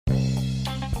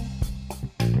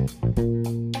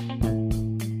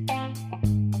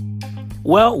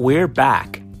Well, we're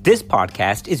back. This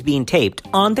podcast is being taped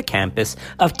on the campus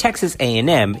of Texas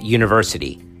A&M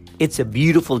University. It's a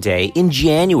beautiful day in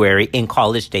January in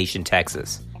College Station,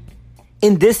 Texas.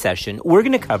 In this session, we're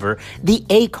going to cover the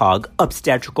ACOG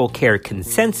Obstetrical Care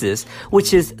Consensus,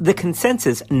 which is the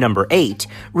consensus number 8,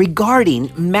 regarding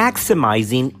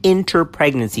maximizing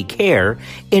inter-pregnancy care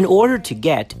in order to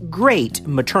get great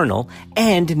maternal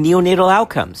and neonatal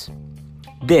outcomes.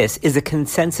 This is a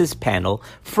consensus panel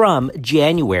from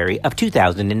January of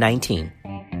 2019.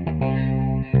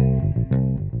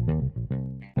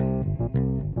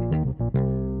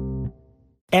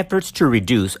 Efforts to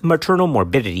reduce maternal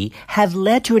morbidity have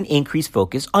led to an increased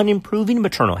focus on improving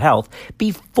maternal health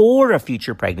before a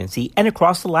future pregnancy and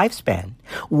across the lifespan.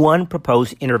 One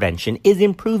proposed intervention is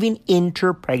improving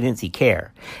inter-pregnancy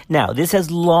care. Now, this has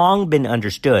long been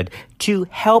understood to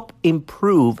help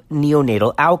improve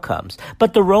neonatal outcomes,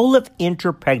 but the role of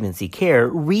inter-pregnancy care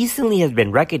recently has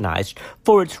been recognized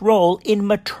for its role in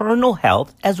maternal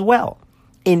health as well.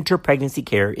 Inter-pregnancy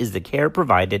care is the care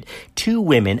provided to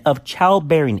women of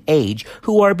childbearing age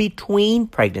who are between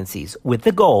pregnancies with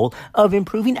the goal of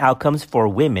improving outcomes for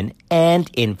women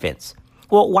and infants.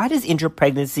 Well, why does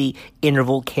inter-pregnancy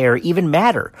interval care even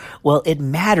matter? Well, it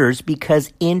matters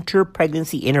because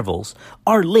inter-pregnancy intervals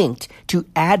are linked to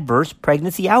adverse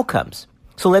pregnancy outcomes.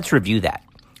 So let's review that.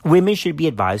 Women should be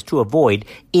advised to avoid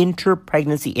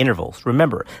inter-pregnancy intervals.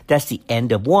 Remember, that's the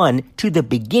end of one to the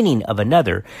beginning of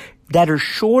another that are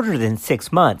shorter than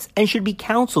 6 months and should be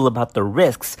counseled about the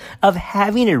risks of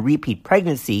having a repeat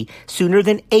pregnancy sooner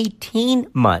than 18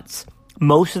 months.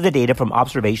 Most of the data from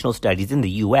observational studies in the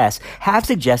U.S. have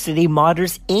suggested a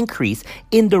modest increase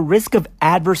in the risk of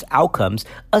adverse outcomes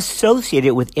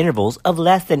associated with intervals of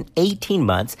less than 18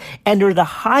 months and are the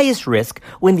highest risk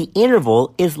when the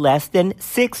interval is less than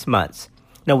 6 months.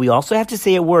 Now, we also have to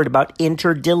say a word about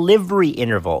inter-delivery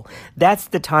interval. That's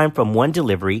the time from one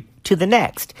delivery to the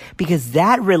next, because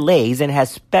that relays and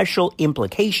has special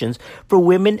implications for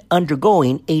women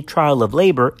undergoing a trial of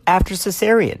labor after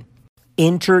cesarean.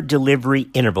 Inter-delivery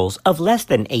intervals of less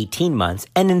than 18 months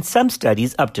and in some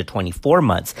studies up to 24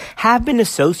 months have been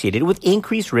associated with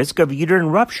increased risk of uterine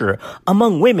rupture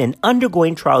among women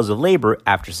undergoing trials of labor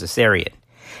after cesarean.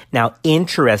 Now,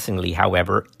 interestingly,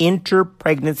 however,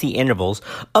 inter-pregnancy intervals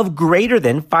of greater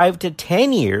than 5 to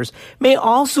 10 years may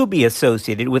also be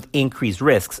associated with increased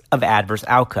risks of adverse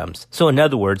outcomes. So in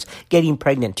other words, getting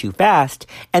pregnant too fast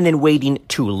and then waiting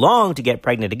too long to get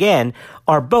pregnant again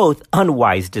are both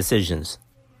unwise decisions.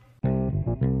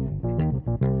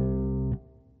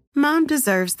 Mom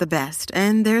deserves the best,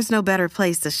 and there's no better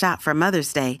place to shop for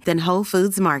Mother's Day than Whole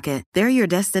Foods Market. They're your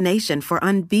destination for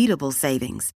unbeatable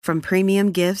savings, from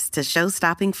premium gifts to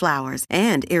show-stopping flowers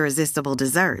and irresistible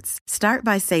desserts. Start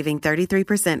by saving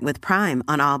 33% with Prime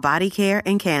on all body care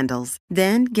and candles.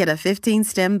 Then get a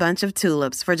 15-stem bunch of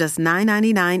tulips for just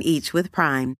 $9.99 each with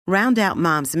Prime. Round out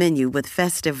Mom's menu with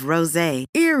festive rosé,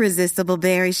 irresistible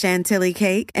berry chantilly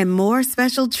cake, and more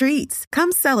special treats.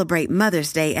 Come celebrate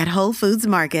Mother's Day at Whole Foods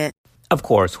Market. Of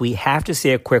course, we have to say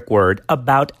a quick word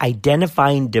about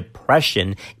identifying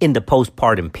depression in the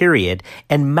postpartum period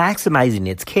and maximizing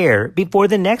its care before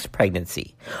the next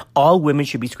pregnancy. All women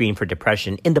should be screened for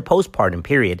depression in the postpartum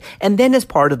period and then as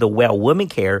part of the well woman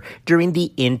care during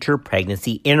the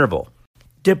inter-pregnancy interval.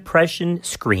 Depression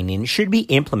screening should be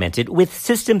implemented with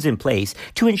systems in place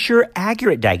to ensure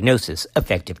accurate diagnosis,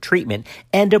 effective treatment,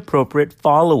 and appropriate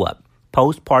follow-up.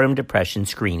 Postpartum depression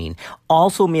screening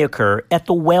also may occur at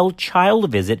the well child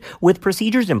visit with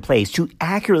procedures in place to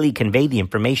accurately convey the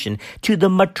information to the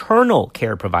maternal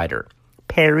care provider.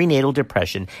 Perinatal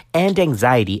depression and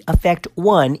anxiety affect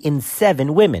 1 in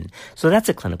 7 women, so that's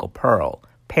a clinical pearl.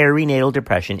 Perinatal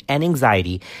depression and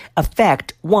anxiety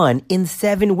affect 1 in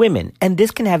 7 women, and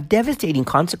this can have devastating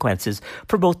consequences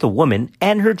for both the woman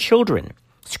and her children.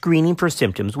 Screening for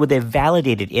symptoms with a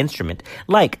validated instrument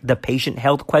like the Patient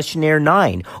Health Questionnaire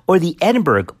 9 or the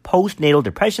Edinburgh Postnatal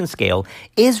Depression Scale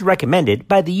is recommended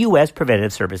by the U.S.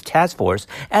 Preventive Service Task Force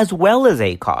as well as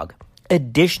ACOG.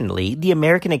 Additionally, the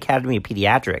American Academy of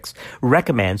Pediatrics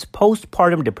recommends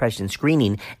postpartum depression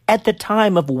screening at the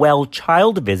time of well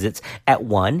child visits at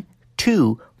 1,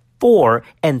 2, 4,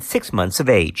 and 6 months of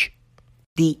age.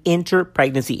 The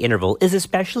inter-pregnancy interval is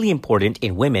especially important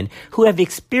in women who have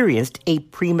experienced a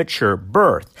premature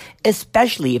birth,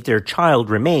 especially if their child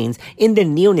remains in the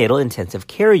neonatal intensive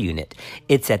care unit.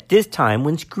 It's at this time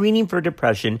when screening for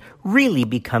depression really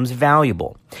becomes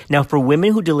valuable. Now, for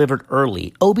women who delivered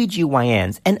early,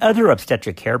 OBGYNs and other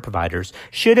obstetric care providers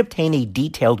should obtain a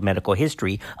detailed medical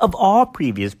history of all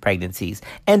previous pregnancies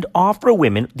and offer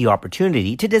women the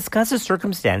opportunity to discuss the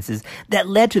circumstances that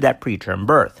led to that preterm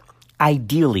birth.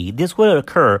 Ideally, this would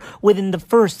occur within the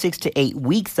first 6 to 8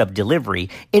 weeks of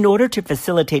delivery in order to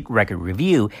facilitate record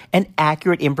review and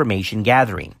accurate information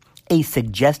gathering. A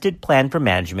suggested plan for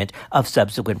management of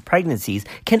subsequent pregnancies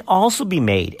can also be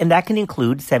made, and that can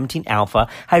include 17-alpha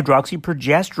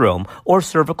hydroxyprogesterone or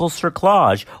cervical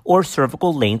cerclage or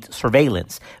cervical length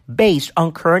surveillance based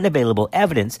on current available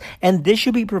evidence, and this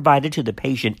should be provided to the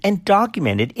patient and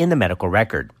documented in the medical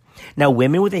record. Now,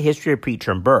 women with a history of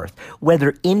preterm birth,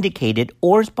 whether indicated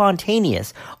or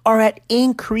spontaneous, are at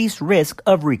increased risk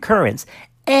of recurrence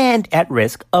and at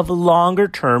risk of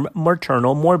longer-term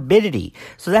maternal morbidity.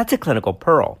 So that's a clinical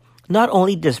pearl. Not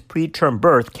only does preterm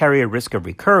birth carry a risk of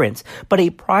recurrence, but a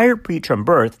prior preterm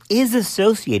birth is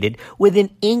associated with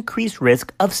an increased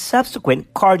risk of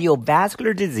subsequent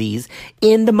cardiovascular disease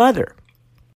in the mother.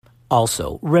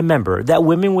 Also, remember that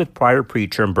women with prior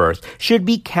preterm birth should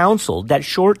be counseled that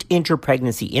short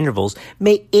inter-pregnancy intervals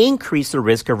may increase the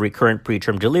risk of recurrent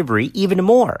preterm delivery even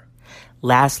more.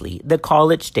 Lastly, the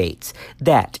college states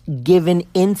that, given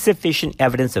insufficient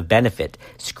evidence of benefit,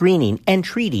 screening and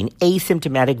treating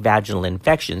asymptomatic vaginal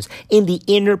infections in the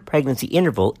inter-pregnancy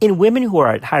interval in women who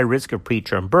are at high risk of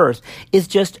preterm birth is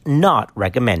just not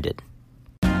recommended.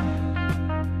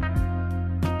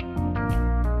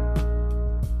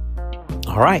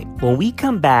 All right, when we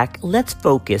come back, let's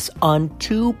focus on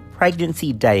 2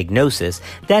 pregnancy diagnoses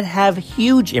that have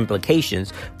huge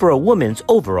implications for a woman's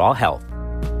overall health.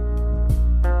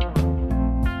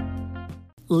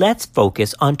 Let's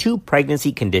focus on 2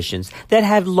 pregnancy conditions that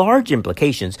have large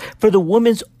implications for the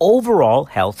woman's overall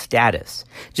health status: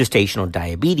 gestational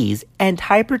diabetes and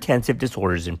hypertensive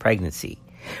disorders in pregnancy.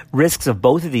 Risks of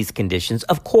both of these conditions,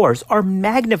 of course, are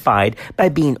magnified by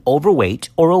being overweight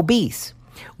or obese.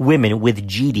 Women with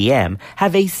GDM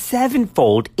have a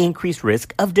 7-fold increased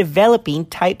risk of developing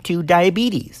type 2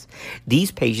 diabetes. These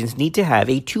patients need to have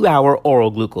a 2-hour oral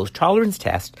glucose tolerance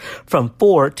test from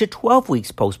 4 to 12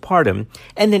 weeks postpartum,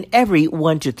 and then every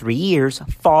 1 to 3 years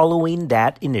following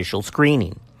that initial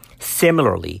screening.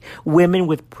 Similarly, women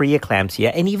with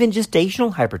preeclampsia and even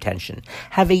gestational hypertension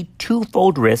have a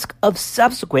 2-fold risk of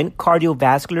subsequent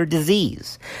cardiovascular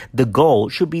disease. The goal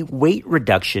should be weight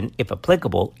reduction, if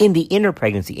applicable, in the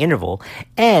inter-pregnancy interval,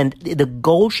 and the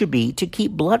goal should be to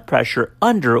keep blood pressure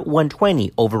under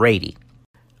 120/80.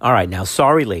 All right, now,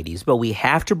 sorry, ladies, but we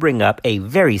have to bring up a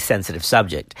very sensitive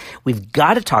subject. We've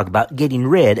got to talk about getting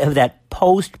rid of that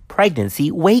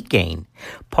post-pregnancy weight gain.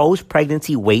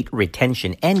 Post-pregnancy weight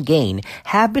retention and gain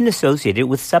have been associated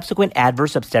with subsequent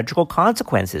adverse obstetrical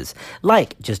consequences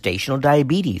like gestational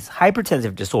diabetes,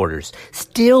 hypertensive disorders,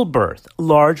 stillbirth,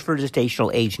 large for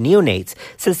gestational age neonates,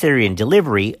 cesarean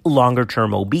delivery,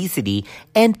 longer-term obesity,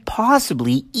 and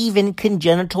possibly even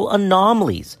congenital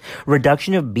anomalies.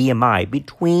 Reduction of BMI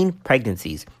between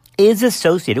pregnancies is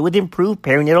associated with improved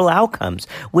perinatal outcomes,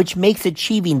 which makes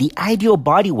achieving the ideal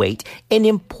body weight an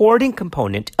important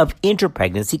component of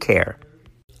inter-pregnancy care.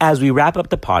 As we wrap up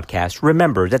the podcast,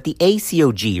 remember that the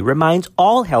ACOG reminds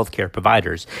all healthcare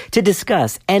providers to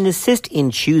discuss and assist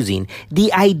in choosing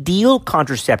the ideal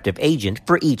contraceptive agent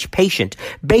for each patient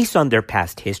based on their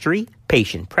past history,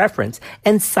 patient preference,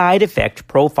 and side effect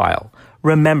profile.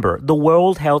 Remember, the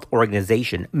World Health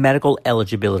Organization Medical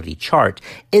Eligibility Chart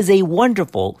is a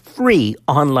wonderful, free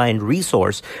online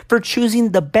resource for choosing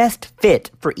the best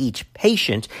fit for each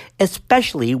patient,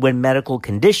 especially when medical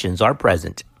conditions are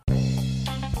present.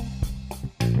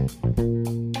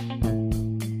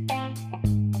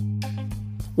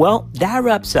 Well, that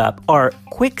wraps up our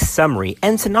quick summary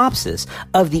and synopsis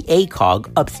of the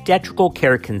ACOG Obstetrical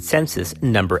Care Consensus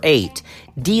number 8,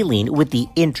 dealing with the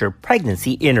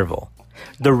inter-pregnancy interval.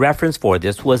 The reference for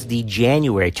this was the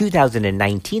January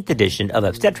 2019 edition of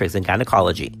Obstetrics and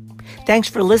Gynecology. Thanks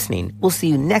for listening. We'll see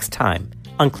you next time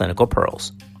on Clinical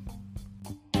Pearls.